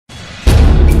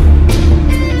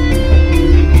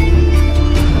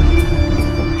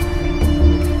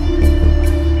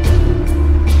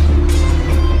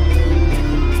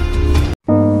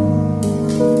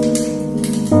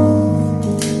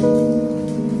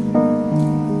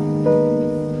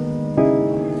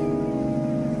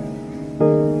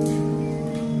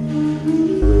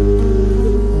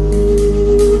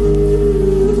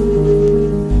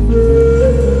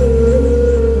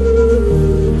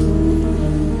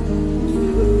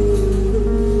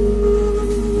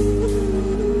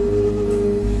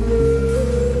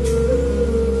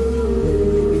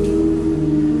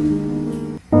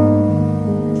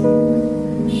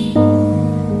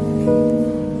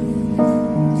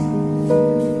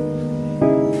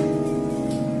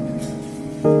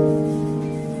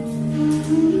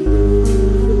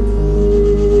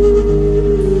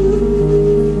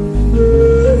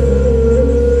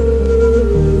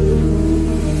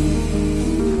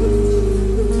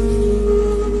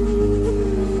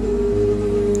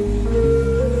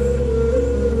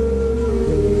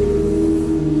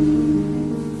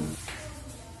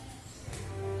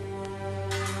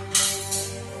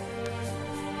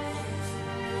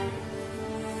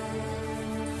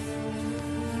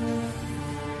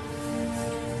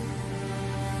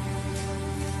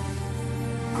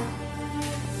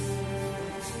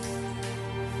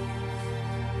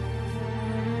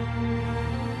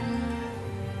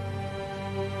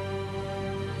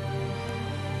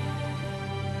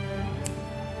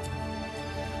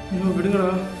ஐயோ விடுங்கடா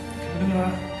விடுங்கடா.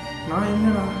 நான்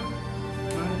என்னடா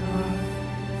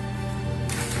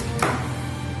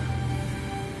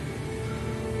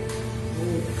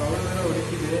தலை வேற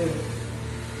வலிக்குது.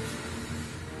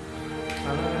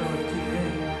 தலை வேற வலிக்குது.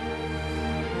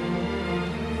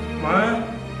 மா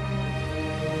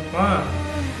மா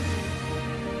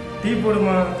டீ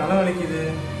போடுமா, தலை வலிக்குது.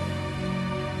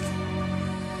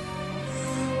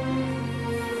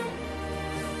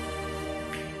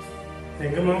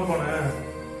 எங்கம்மா போன?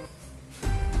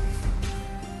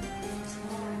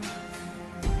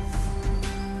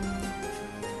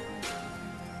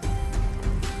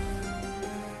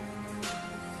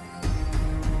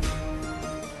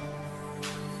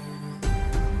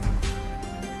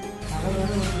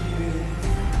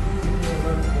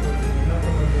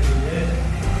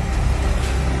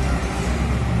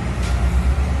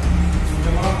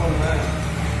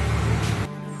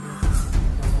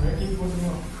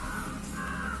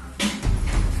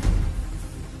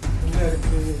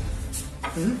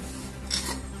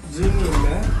 ஜீனி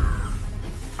இல்லை,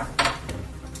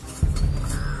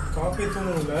 காப்பி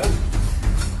தூணும் இல்லை.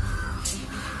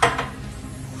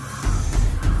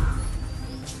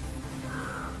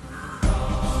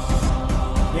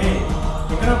 ஏய்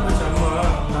எங்கடா போச்சு அம்மா?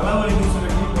 தலைவலின்னு சொல்லி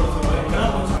டீ போட சொல்ல எங்கடா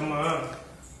போச்சு அம்மா?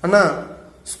 அண்ணா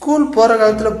ஸ்கூல் போகிற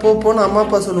காலத்தில் போன்னு அம்மா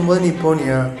அப்பா சொல்லும்போது நீ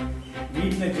போனியா?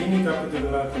 வீட்டில் ஜீனி காப்பி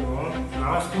தூள் இருக்கணும்,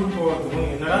 நான் ஸ்கூல் போகிறதுக்கும்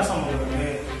என்னடா சம்பந்தம்?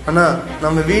 அண்ணா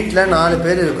நம்ம வீட்டில் 4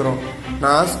 பேர் இருக்கிறோம்.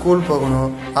 நான் ஸ்கூல் போகணும்,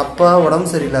 அப்பா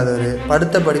உடம்பு சரியில்லாதவர்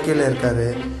படுத்த படுக்கையில் இருக்காரு,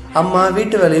 அம்மா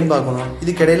வீட்டு வேலையும் பார்க்கணும்,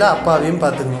 இதுக்கிடையில் அப்பாவையும்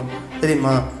பார்த்துக்கணும்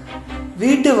தெரியுமா?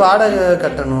 வீட்டு வாடகை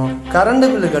கட்டணும், கரண்ட்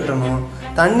பில்லு கட்டணும்,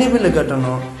 தண்ணி பில்லு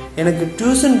கட்டணும், எனக்கு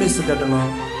டியூஷன் ஃபீஸ்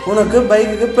கட்டணும், உனக்கு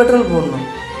பைக்குக்கு பெட்ரோல் போடணும்.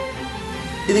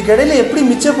 இதுக்கிடையில் எப்படி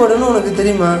மிச்சப்படணும் உனக்கு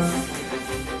தெரியுமா?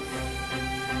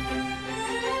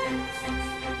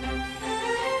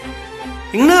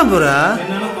 என்ன போறா?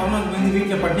 என்னால கொரோனாக்கு வந்து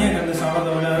வீட்டுல பட்டினியா கிடந்து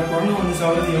சாவதை விட கொரோனா வந்து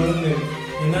சாவறது எவ்வளவு?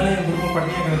 என்னால என் குடும்பம்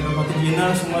பட்டினியா கிடந்து பார்த்துட்டு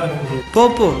என்னால சும்மா இருக்க முடியும்?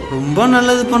 போ ரொம்ப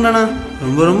நல்லது பண்றனா,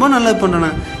 ரொம்ப நல்லது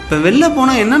பண்றனா. இப்ப வெளில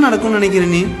போனா என்ன நடக்கும்னு நினைக்கிற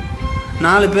நீ?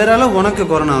 4 பேரால உனக்கு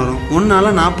கொரோனா வரும்,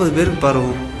 உன்னால 40 பேருக்கு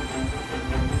பரவும்.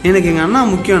 எனக்கு எங்க அண்ணா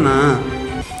முக்கியம்னா.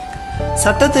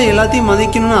 சட்டத்தை எல்லாத்தையும்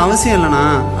மதிக்கணும்னு அவசியம் இல்லைண்ணா,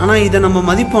 ஆனா இதை நம்ம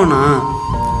மதிப்போம்னா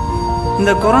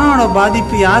இந்த கொரோனாவோட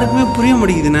பாதிப்பு யாருக்குமே புரிய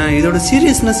மாட்டேங்குதுண்ணா, இதோட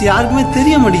சீரியஸ்னஸ் யாருக்குமே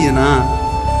தெரிய மாட்டேங்குதுண்ணா.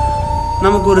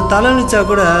 நமக்கு ஒரு தலைவலிச்சா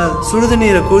கூட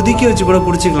சுடுதண்ணீரை கொதிக்க வச்சு கூட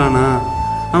குடிச்சிக்கலாண்ணா,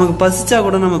 நமக்கு பசிச்சா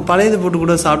கூட நம்ம பழையது போட்டு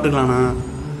கூட சாப்பிட்டுக்கலாண்ணா.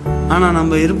 ஆனால்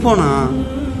நம்ம இருப்போண்ணா.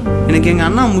 எனக்கு எங்கள்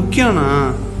அண்ணா முக்கியம்ண்ணா.